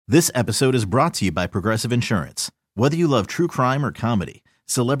This episode is brought to you by Progressive Insurance. Whether you love true crime or comedy,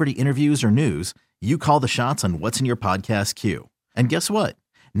 celebrity interviews or news, you call the shots on what's in your podcast queue. And guess what?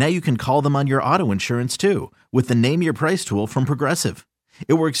 Now you can call them on your auto insurance too with the Name Your Price tool from Progressive.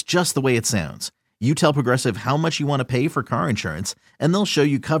 It works just the way it sounds. You tell Progressive how much you want to pay for car insurance, and they'll show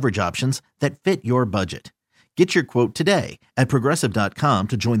you coverage options that fit your budget. Get your quote today at Progressive.com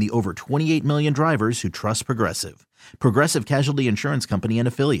to join the over 28 million drivers who trust Progressive. Progressive Casualty Insurance Company and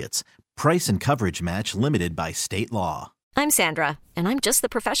Affiliates. Price and coverage match limited by state law. I'm Sandra, and I'm just the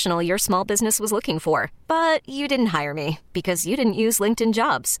professional your small business was looking for. But you didn't hire me because you didn't use LinkedIn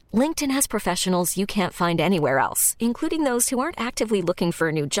Jobs. LinkedIn has professionals you can't find anywhere else, including those who aren't actively looking for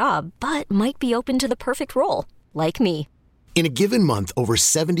a new job, but might be open to the perfect role, like me. In a given month, over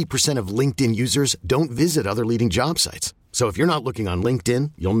 70% of LinkedIn users don't visit other leading job sites. So if you're not looking on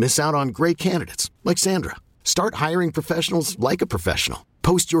LinkedIn, you'll miss out on great candidates like Sandra. Start hiring professionals like a professional.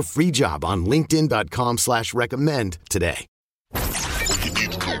 Post your free job on linkedin.com/recommend today.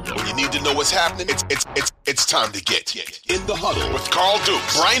 When you need to know what's happening, it's time to get in the huddle with Carl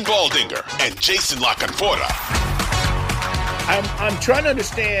Dukes, Brian Baldinger, and Jason LaCanfora. I'm trying to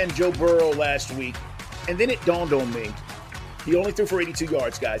understand Joe Burrow last week, and then it dawned on me. He only threw for 82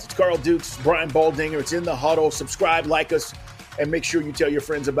 yards, guys. It's Carl Dukes, Brian Baldinger. It's in the huddle. Subscribe, like us, and make sure you tell your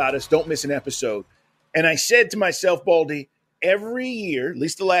friends about us. Don't miss an episode. And I said to myself, Baldy, every year, at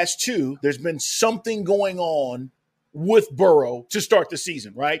least the last two, there's been something going on with Burrow to start the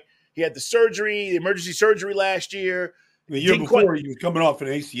season, right? He had the emergency surgery last year. The year before, he was coming off an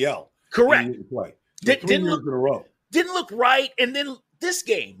ACL. Correct. He didn't play. Didn't look in a row. Didn't look right. And then this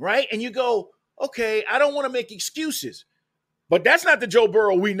game, right? And you go, okay, I don't want to make excuses. But that's not the Joe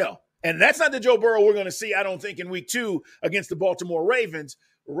Burrow we know. And that's not the Joe Burrow we're going to see, I don't think, in week 2 against the Baltimore Ravens.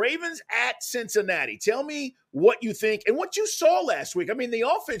 Ravens at Cincinnati. Tell me what you think and what you saw last week. I mean, the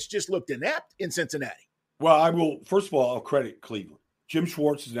offense just looked inept in Cincinnati. Well, first of all, I'll credit Cleveland. Jim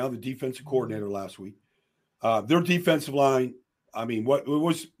Schwartz is now the defensive coordinator last week. Their defensive line, I mean, it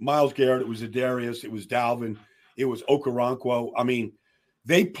was Myles Garrett, it was Adarius, it was Dalvin, it was Okoronkwo. I mean,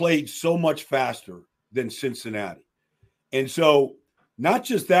 they played so much faster than Cincinnati. And so, not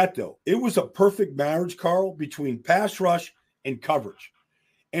just that, though. It was a perfect marriage, Carl, between pass rush and coverage.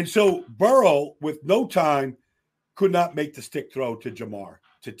 And so, Burrow, with no time, could not make the stick throw to Jamar,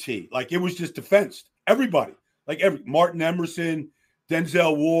 to T. Like, it was just defensed. Everybody. Martin Emerson,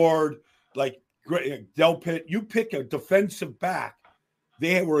 Denzel Ward, Del Pitt. You pick a defensive back,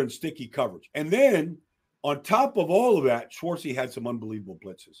 they were in sticky coverage. And then, on top of all of that, Schwartzy had some unbelievable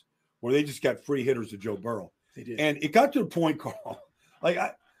blitzes where they just got free hitters to Joe Burrow. They did. And it got to the point, Carl,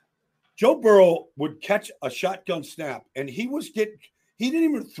 Joe Burrow would catch a shotgun snap, and he didn't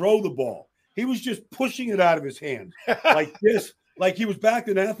even throw the ball. He was just pushing it out of his hand like this, like he was back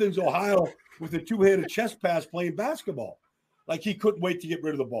in Athens, Ohio with a two-handed chest pass playing basketball. Like he couldn't wait to get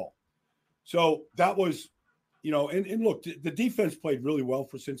rid of the ball. So that was, and look, the defense played really well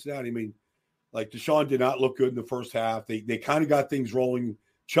for Cincinnati. I mean, Deshaun did not look good in the first half. They kind of got things rolling.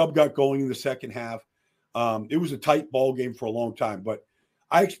 Chubb got going in the second half. It was a tight ball game for a long time, but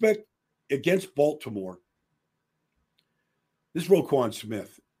I expect against Baltimore, this Roquan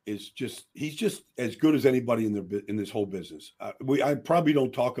Smith he's just as good as anybody in this whole business. I probably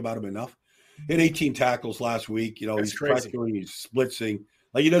don't talk about him enough. He had 18 tackles last week. He's pressing, he's splitzing.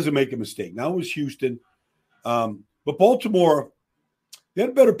 He doesn't make a mistake. Now it was Houston. But Baltimore, they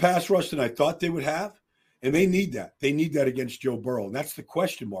had a better pass rush than I thought they would have, and they need that. They need that against Joe Burrow, and that's the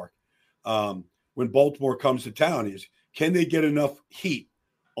question mark. When Baltimore comes to town is, can they get enough heat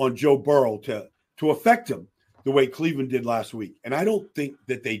on Joe Burrow to affect him the way Cleveland did last week? And I don't think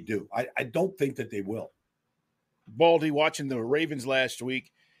that they do. I don't think that they will. Baldy, watching the Ravens last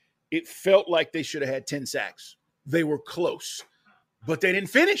week, it felt like they should have had 10 sacks. They were close, but they didn't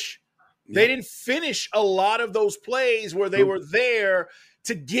finish. Yeah. They didn't finish a lot of those plays where they were there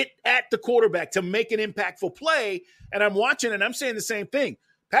to get at the quarterback, to make an impactful play. And I'm watching and I'm saying the same thing.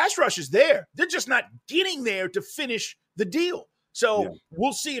 Pass rush is there. They're just not getting there to finish the deal. So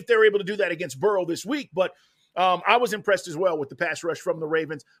We'll see if they're able to do that against Burrow this week. But I was impressed as well with the pass rush from the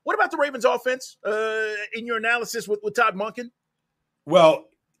Ravens. What about the Ravens offense in your analysis with Todd Monken? Well,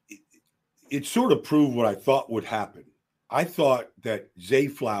 it sort of proved what I thought would happen. I thought that Zay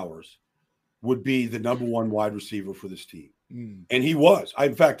Flowers would be the number one wide receiver for this team. And he was.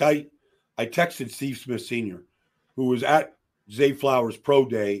 In fact, I texted Steve Smith Sr., who was at Zay Flowers' pro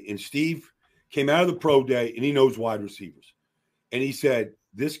day, and Steve came out of the pro day, and he knows wide receivers. And he said,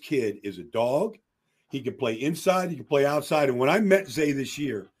 this kid is a dog. He can play inside. He can play outside. And when I met Zay this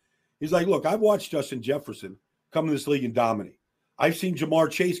year, he's like, look, I've watched Justin Jefferson come in this league and dominate. I've seen Jamar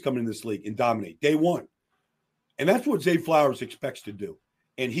Chase come in this league and dominate day one. And that's what Zay Flowers expects to do.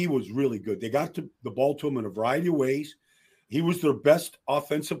 And he was really good. They got the ball to him in a variety of ways. He was their best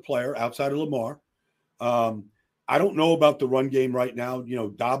offensive player outside of Lamar. I don't know about the run game right now.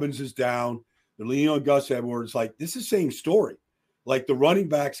 Dobbins is down. They're leaning on Gus Edwards. Like, this is the same story. Like, the running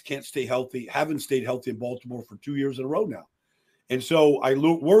backs can't stay healthy, haven't stayed healthy in Baltimore for 2 years in a row now. And so I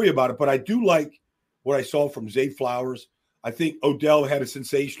worry about it. But I do like what I saw from Zay Flowers. I think Odell had a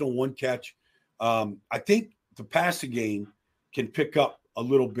sensational one catch. I think the passing game can pick up a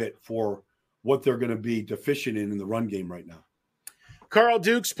little bit for what they're going to be deficient in the run game right now. Carl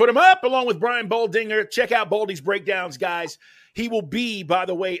Dukes put him up along with Brian Baldinger. Check out Baldy's breakdowns, guys. He will be, by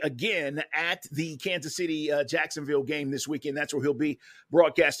the way, again at the Kansas City-Jacksonville game this weekend. That's where he'll be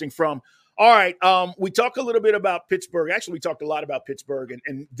broadcasting from. All right, we talk a little bit about Pittsburgh. Actually, we talked a lot about Pittsburgh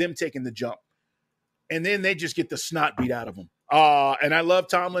and them taking the jump. And then they just get the snot beat out of them. And I love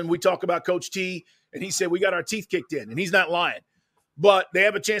Tomlin. We talk about Coach T, and he said we got our teeth kicked in, and he's not lying. But they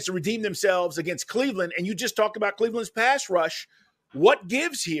have a chance to redeem themselves against Cleveland, and you just talked about Cleveland's pass rush. What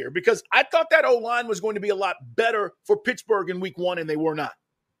gives here? Because I thought that O-line was going to be a lot better for Pittsburgh in week one, and they were not.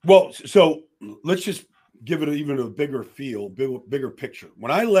 Well, so let's just give it even a bigger feel, bigger picture. When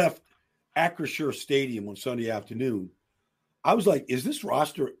I left Acrisure Stadium on Sunday afternoon, I was like, is this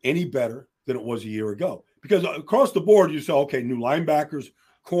roster any better than it was a year ago? Because across the board, you saw, okay, new linebackers,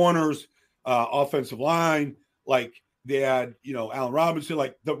 corners, offensive line, like they had, Allen Robinson.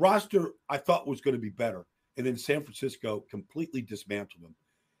 Like, the roster I thought was going to be better. And then San Francisco completely dismantled them.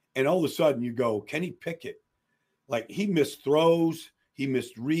 And all of a sudden you go, Kenny Pickett, like, he missed throws, he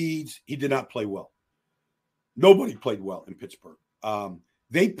missed reads, he did not play well. Nobody played well in Pittsburgh.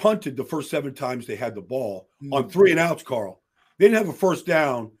 They punted the first 7 times they had the ball on 3 and outs, Carl. They didn't have a first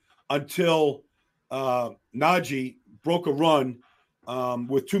down until Najee broke a run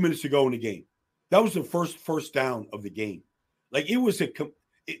with 2 minutes to go in the game. That was the first down of the game. Like, it was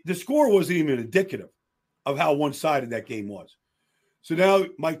the score wasn't even indicative of how one-sided that game was. So now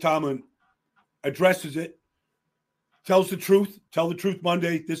Mike Tomlin addresses it, tells the truth, tell the truth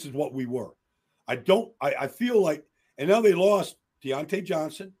Monday, this is what we were. I feel like, and now they lost Deontay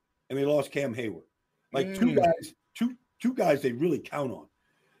Johnson and they lost Cam Hayward. Like, two guys they really count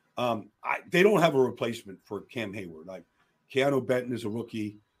on. They don't have a replacement for Cam Hayward. Like, Keanu Benton is a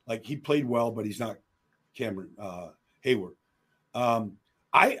rookie. Like, he played well, but he's not Cameron Hayward.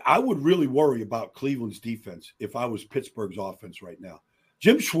 I would really worry about Cleveland's defense if I was Pittsburgh's offense right now.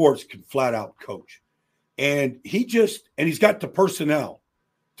 Jim Schwartz can flat out coach. And he's got the personnel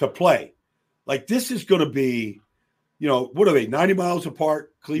to play. Like, this is going to be, what are they, 90 miles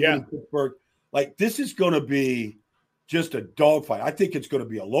apart, Cleveland and Pittsburgh? Like, this is going to be just a dogfight. I think it's going to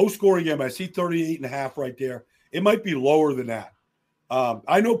be a low-scoring game. I see 38.5 right there. It might be lower than that.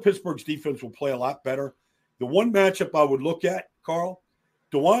 I know Pittsburgh's defense will play a lot better. The one matchup I would look at, Carl,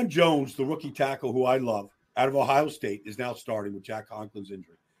 DeJuan Jones, the rookie tackle who I love, out of Ohio State, is now starting with Jack Conklin's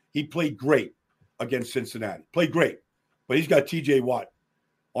injury. He played great against Cincinnati. Played great. But he's got TJ Watt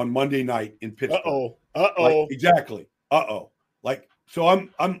on Monday night in Pittsburgh. Like, exactly. Like, so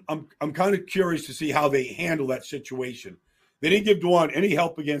I'm kind of curious to see how they handle that situation. They didn't give DeJuan any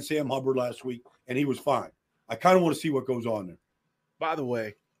help against Sam Hubbard last week, and he was fine. I kind of want to see what goes on there. By the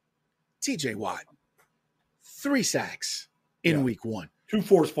way, TJ Watt, 3 sacks in week one. 2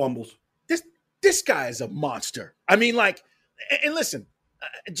 forced fumbles. This guy is a monster. I mean, like, and listen,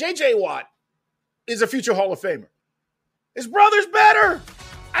 J.J. Watt is a future Hall of Famer. His brother's better.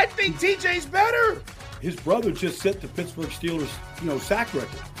 I think TJ's better. His brother just set the Pittsburgh Steelers, sack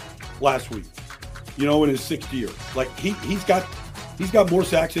record last week, in his 6th year. Like, he's got more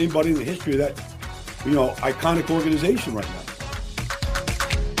sacks than anybody in the history of that, iconic organization right now.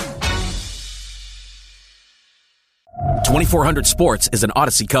 2400 Sports is an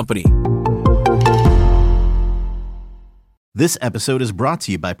Odyssey company. This episode is brought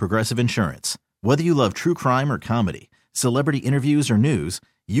to you by Progressive Insurance. Whether you love true crime or comedy, celebrity interviews or news,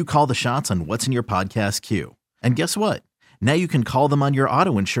 you call the shots on what's in your podcast queue. And guess what? Now you can call them on your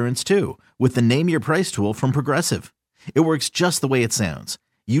auto insurance too with the Name Your Price tool from Progressive. It works just the way it sounds.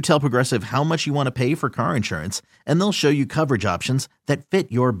 You tell Progressive how much you want to pay for car insurance, and they'll show you coverage options that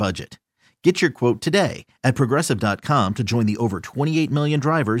fit your budget. Get your quote today at Progressive.com to join the over 28 million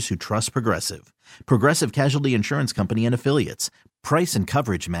drivers who trust Progressive. Progressive Casualty Insurance Company and Affiliates. Price and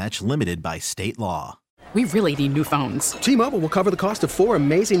coverage match limited by state law. We really need new phones. T-Mobile will cover the cost of 4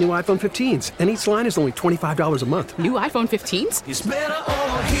 amazing new iPhone 15s, and each line is only $25 a month. New iPhone 15s? It's better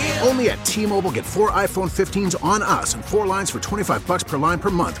over here. Only at T-Mobile, get 4 iPhone 15s on us and 4 lines for $25 per line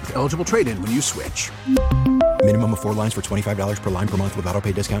per month with eligible trade-in when you switch. Minimum of 4 lines for $25 per line per month with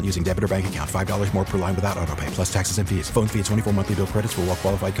autopay discount using debit or bank account. $5 more per line without autopay, plus taxes and fees. Phone fee at 24 monthly bill credits for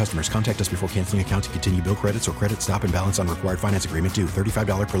well-qualified customers. Contact us before canceling account to continue bill credits or credit stop and balance on required finance agreement due.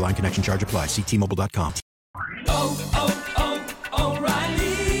 $35 per line connection charge applies. See T-Mobile.com.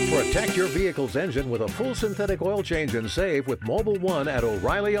 Protect your vehicle's engine with a full synthetic oil change and save with Mobile One at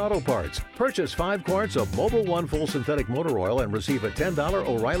O'Reilly Auto Parts. Purchase 5 quarts of Mobile One full synthetic motor oil and receive a $10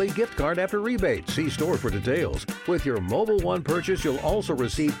 O'Reilly gift card after rebate. See store for details. With your Mobile One purchase, you'll also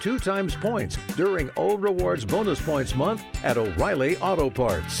receive 2 times points during O Rewards Bonus Points Month at O'Reilly Auto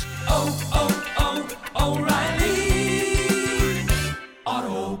Parts. O'Reilly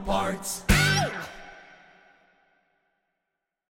Auto Parts.